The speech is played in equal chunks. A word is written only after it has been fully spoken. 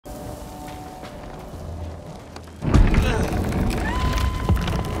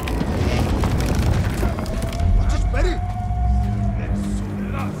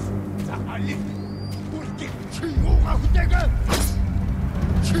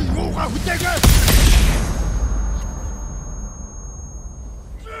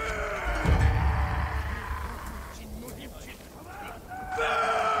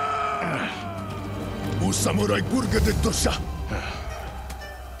Un samurai purgatettu sa.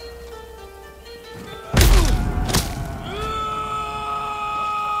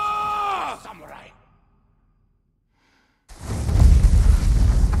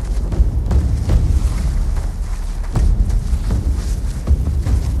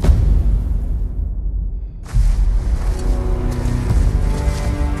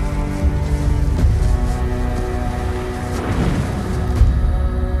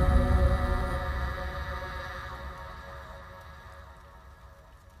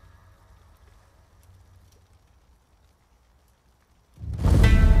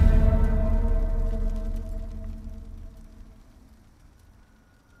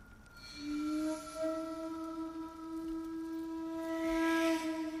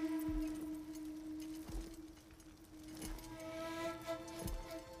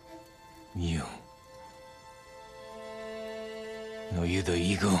 You. Are you the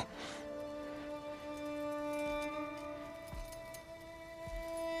eagle?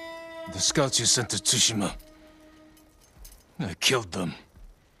 The scouts you sent to Tsushima. I killed them.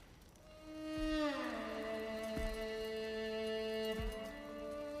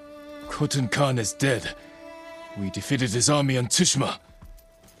 Khotun Khan is dead. We defeated his army on Tsushima.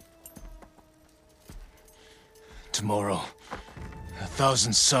 Tomorrow,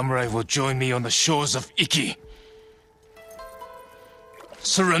 1,000 samurai will join me on the shores of IKI.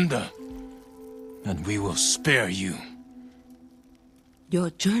 Surrender, and we will spare you. Your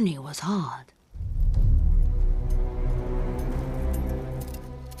journey was hard.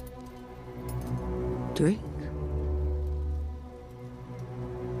 Drink?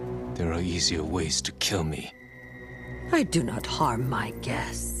 There are easier ways to kill me. I do not harm my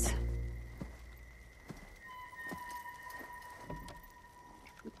guests.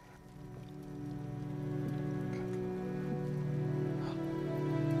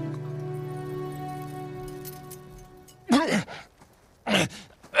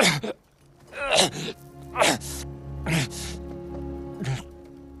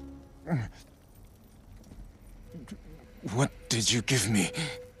 What did you give me?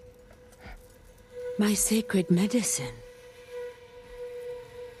 My sacred medicine.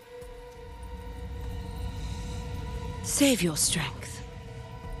 Save your strength.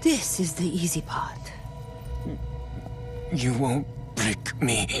 This is the easy part. You won't break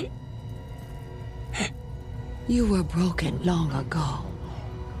me. You were broken long ago.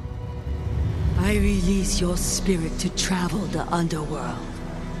 I release your spirit to travel the underworld.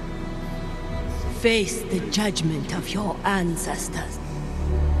 Face the judgment of your ancestors.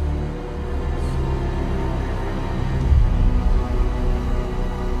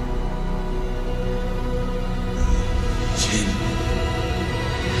 Jin,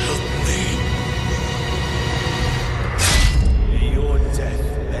 help me. May your death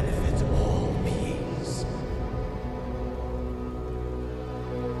benefit all beings.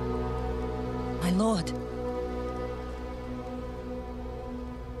 My lord.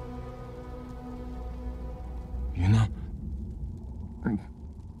 You know,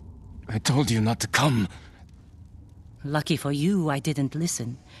 I told you not to come. Lucky for you, I didn't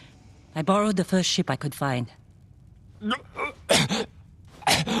listen. I borrowed the first ship I could find.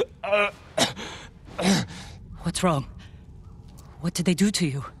 What's wrong? What did they do to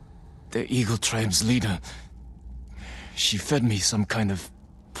you? The Eagle Tribe's leader. She fed me some kind of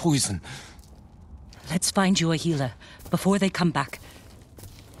poison. Let's find you a healer, before they come back.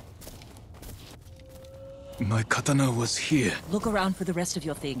 My katana was here. Look around for the rest of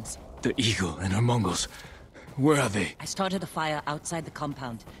your things. The Eagle and her Mongols. Where are they? I started a fire outside the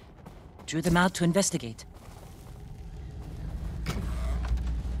compound. Drew them out to investigate.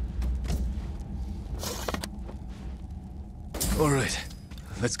 All right,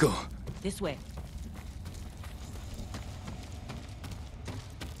 let's go. This way.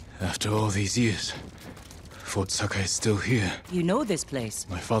 After all these years, Fort Sakai is still here. You know this place.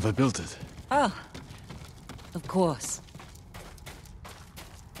 My father built it. Ah, of course.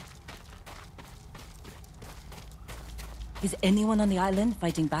 Is anyone on the island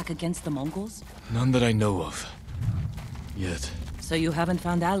fighting back against the Mongols? None that I know of. Yet. So you haven't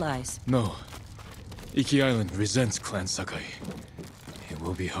found allies? No. Iki Island resents Clan Sakai. It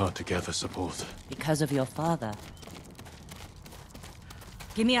will be hard to gather support. Because of your father.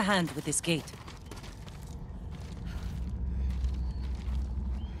 Give me a hand with this gate.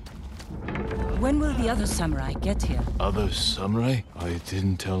 When will the other samurai get here? Other samurai? I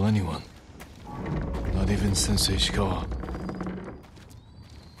didn't tell anyone. Not even Sensei Ishikawa.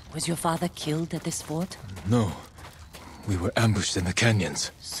 Was your father killed at this fort? No. We were ambushed in the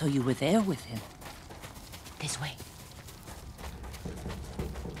canyons. So you were there with him? This way.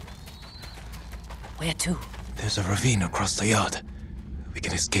 Where to? There's a ravine across the yard. We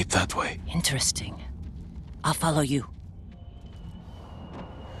can escape that way. Interesting. I'll follow you.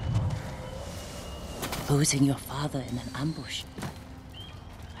 Losing your father in an ambush.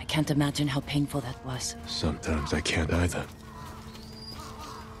 I can't imagine how painful that was. Sometimes I can't either.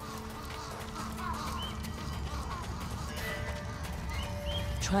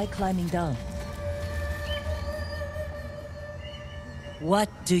 Try climbing down. What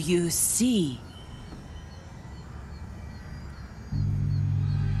do you see?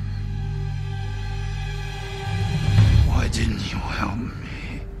 Why didn't you help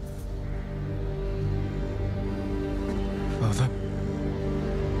me? Father?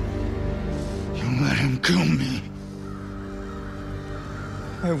 You let him kill me.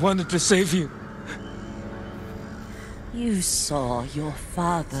 I wanted to save you. You saw your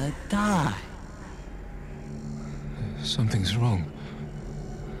father die. Something's wrong.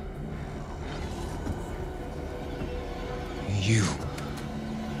 You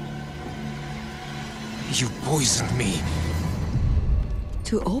poisoned me.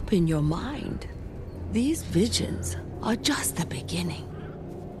 To open your mind, these visions are just the beginning.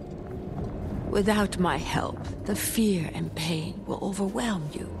 Without my help, the fear and pain will overwhelm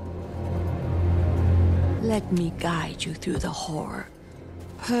you. Let me guide you through the horror.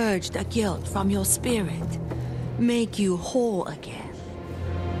 Purge the guilt from your spirit. Make you whole again.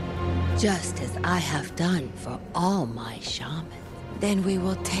 Just as I have done for all my shamans. Then we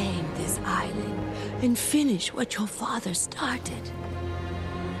will tame this island and finish what your father started.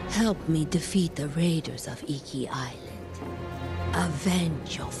 Help me defeat the raiders of IKI Island.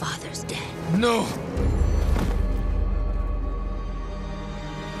 Avenge your father's death. No!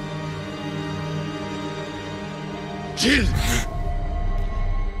 Jill!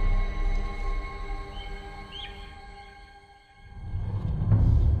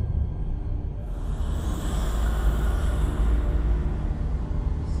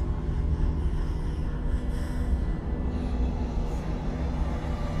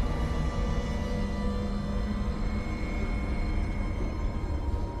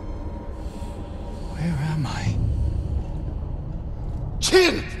 Where am I?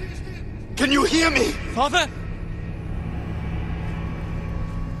 Chin! Can you hear me? Father?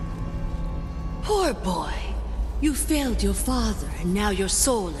 Poor boy. You failed your father, and now your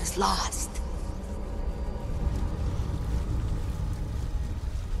soul is lost.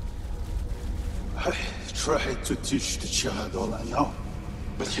 I tried to teach the child all I know,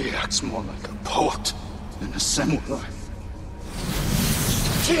 but he acts more like a poet than a samurai.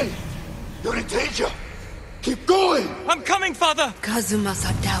 Chin! You're in danger! Keep going! I'm coming, Father!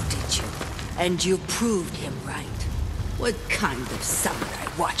 Kazumasa doubted you, and you proved him right. What kind of samurai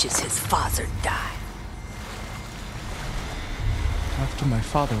watches his father die? After my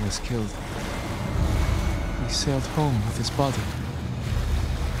father was killed, he sailed home with his body.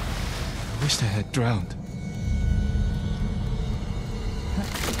 I wished I had drowned.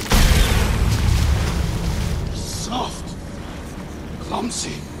 Soft!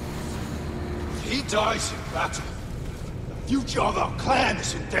 Clumsy! If he dies in battle, the future of our clan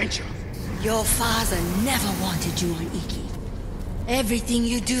is in danger. Your father never wanted you on Iki. Everything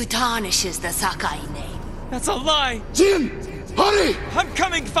you do tarnishes the Sakai name. That's a lie! Jin! Hurry! I'm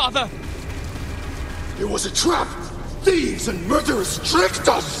coming, Father! It was a trap! Thieves and murderers tricked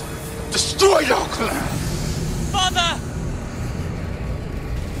us! Destroyed our clan! Father!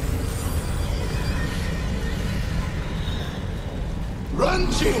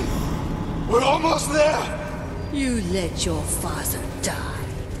 Run, Jin! We're almost there! You let your father die.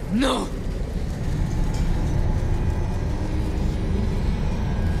 No!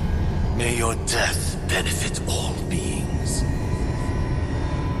 May your death benefit all beings.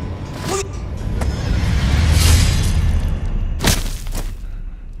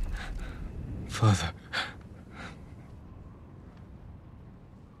 Father.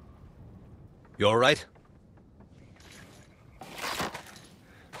 You all right?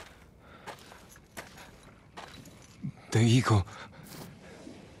 The eagle.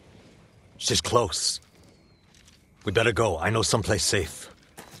 She's close. We better go. I know someplace safe.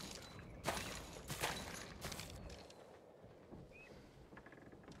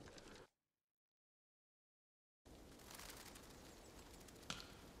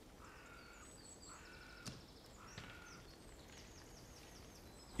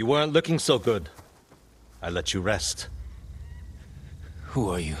 You weren't looking so good. I let you rest.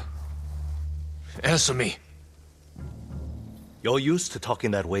 Who are you? Answer me. You're used to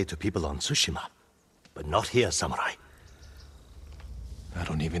talking that way to people on Tsushima, but not here, Samurai. I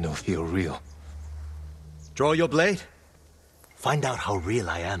don't even know if you're real. Draw your blade. Find out how real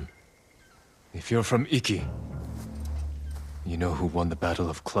I am. If you're from IKI, you know who won the Battle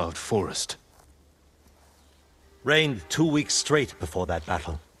of Cloud Forest. Rained 2 weeks straight before that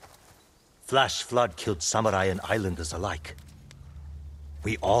battle. Flash flood killed samurai and islanders alike.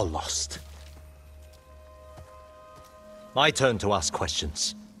 We all lost. My turn to ask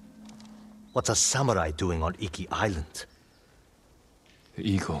questions. What's a samurai doing on Iki Island? The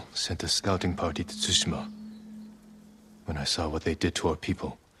Eagle sent a scouting party to Tsushima. When I saw what they did to our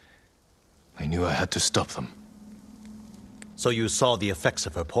people, I knew I had to stop them. So you saw the effects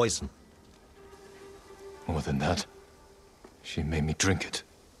of her poison? More than that, she made me drink it.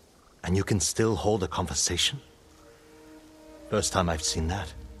 And you can still hold a conversation? First time I've seen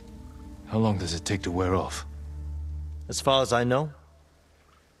that. How long does it take to wear off? As far as I know,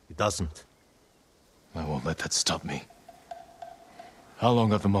 it doesn't. I won't let that stop me. How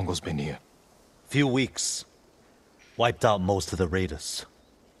long have the Mongols been here? Few weeks. Wiped out most of the raiders.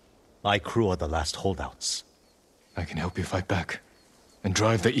 My crew are the last holdouts. I can help you fight back, and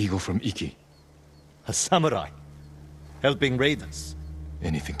drive the Eagle from Iki. A samurai? Helping raiders?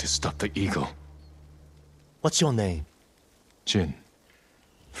 Anything to stop the Eagle. What's your name? Jin,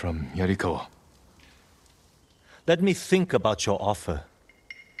 from Yarikawa. Let me think about your offer.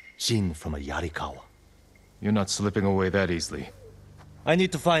 Jin from a Yarikawa. You're not slipping away that easily. I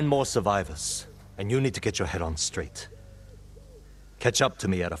need to find more survivors, and you need to get your head on straight. Catch up to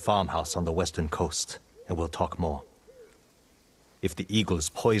me at a farmhouse on the western coast, and we'll talk more. If the Eagle's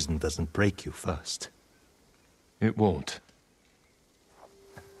poison doesn't break you first. It won't.